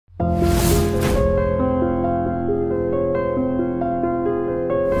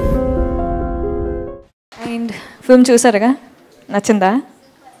Film చూసారుగా, నచ్చిందా?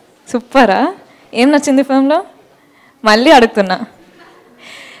 సూపరా? ఏం నచ్చింది ఫిల్మ్లో? మళ్ళీ అడుగుతున్నా.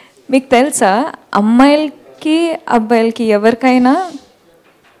 మీకు తెలుసా, అమ్మాయిలకి అబ్బాయిలకి ఎవరికైనా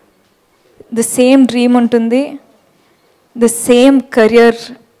ద సేమ్ డ్రీమ్ ఉంటుంది, ద సేమ్ కెరియర్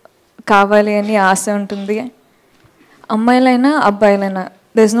కావాలి అని ఆశ ఉంటుంది. అమ్మాయిలైనా అబ్బాయిలైనా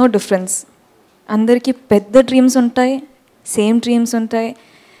దర్ ఇస్ నో డిఫరెన్స్. అందరికీ పెద్ద డ్రీమ్స్ ఉంటాయి, సేమ్ డ్రీమ్స్ ఉంటాయి,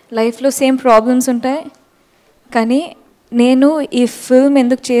 లైఫ్లో సేమ్ ప్రాబ్లమ్స్ ఉంటాయి. కానీ నేను ఈ ఫిల్మ్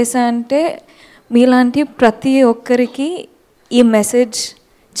ఎందుకు చేశా అంటే, మీలాంటి ప్రతి ఒక్కరికి ఈ మెసేజ్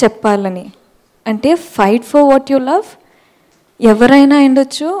చెప్పాలని. అంటే fight for what you love. ఎవరైనా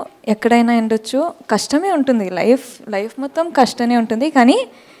ఉండొచ్చు, ఎక్కడైనా ఉండొచ్చు, కష్టమే ఉంటుంది, లైఫ్ మొత్తం కష్టమే ఉంటుంది. కానీ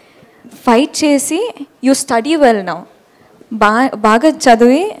ఫైట్ చేసి యూ స్టడీ వెల్ నౌ, బాగా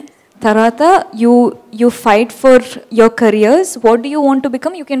చదివి తర్వాత you fight for your careers. What do you want to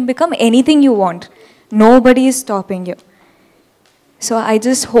become? You can become anything you want. Nobody is stopping you. So I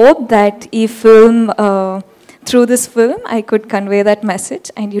just hope that through this film, I could convey that message,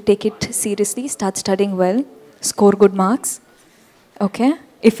 and you take it seriously, start studying well, score good marks. Okay?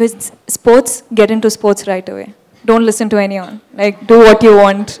 If it's sports, get into sports right away. Don't listen to anyone. Like, do what you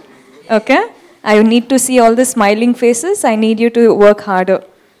want. Okay? I need to see all the smiling faces. I need you to work harder.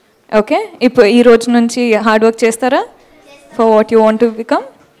 Okay? Ipo ee roju nunchi hard work chestara for what you want to become.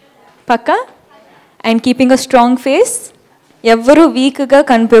 Pakka? And keeping a strong face. ఎవరు వీక్గా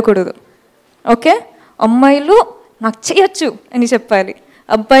కనిపించకూడదు. Okay? అమ్మాయిలు నాకు చేయొచ్చు అని చెప్పాలి,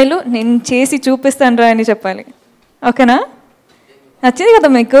 అబ్బాయిలు నేను చేసి చూపిస్తాను రా అని చెప్పాలి. ఓకేనా? నచ్చింది కదా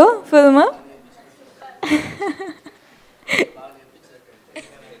మీకు ఫిల్మ్?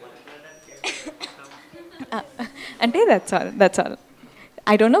 అంటే that's all.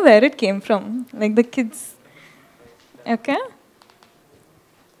 I don't know where it came from, like the kids.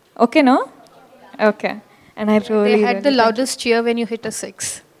 Okay, no? Okay. And I really, they had the loudest cheer when you hit a 6.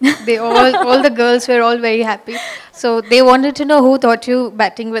 They all the girls were all very happy. So they wanted to know who taught you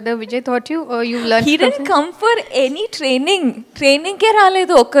batting, whether Vijay taught you or you learned. He didn't come for any training ke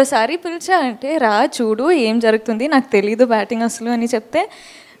raaledu. ఒక్కసారి పిలిచా అంటే రా చూడు ఏం జరుగుతుంది, నాకు తెలీదు batting అసలు అని చెప్తే,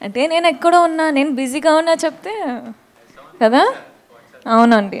 అంటే నేను ఎక్కడో ఉన్నా, నేను బిజీగా ఉన్నా చెప్తే కదా.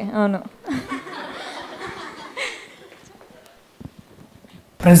 అవునండి, అవును.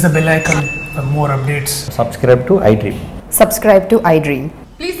 Press the bell icon for more updates. Subscribe to iDream. Subscribe to iDream.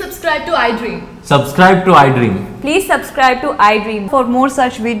 Please subscribe to iDream. Subscribe to iDream. Please subscribe to iDream. For more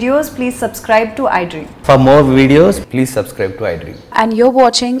such videos, please subscribe to iDream. For more videos, please subscribe to iDream. And you're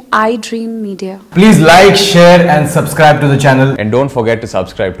watching iDreamMedia. Please like, share and subscribe to the channel. And don't forget to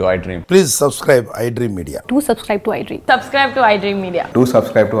subscribe to iDream. Please subscribe iDreamMedia. Do subscribe to iDream. Subscribe to iDreamMedia. Do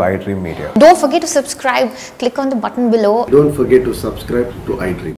subscribe to iDream Media. Don't forget to subscribe. Click on the button below. Don't forget to subscribe to iDream.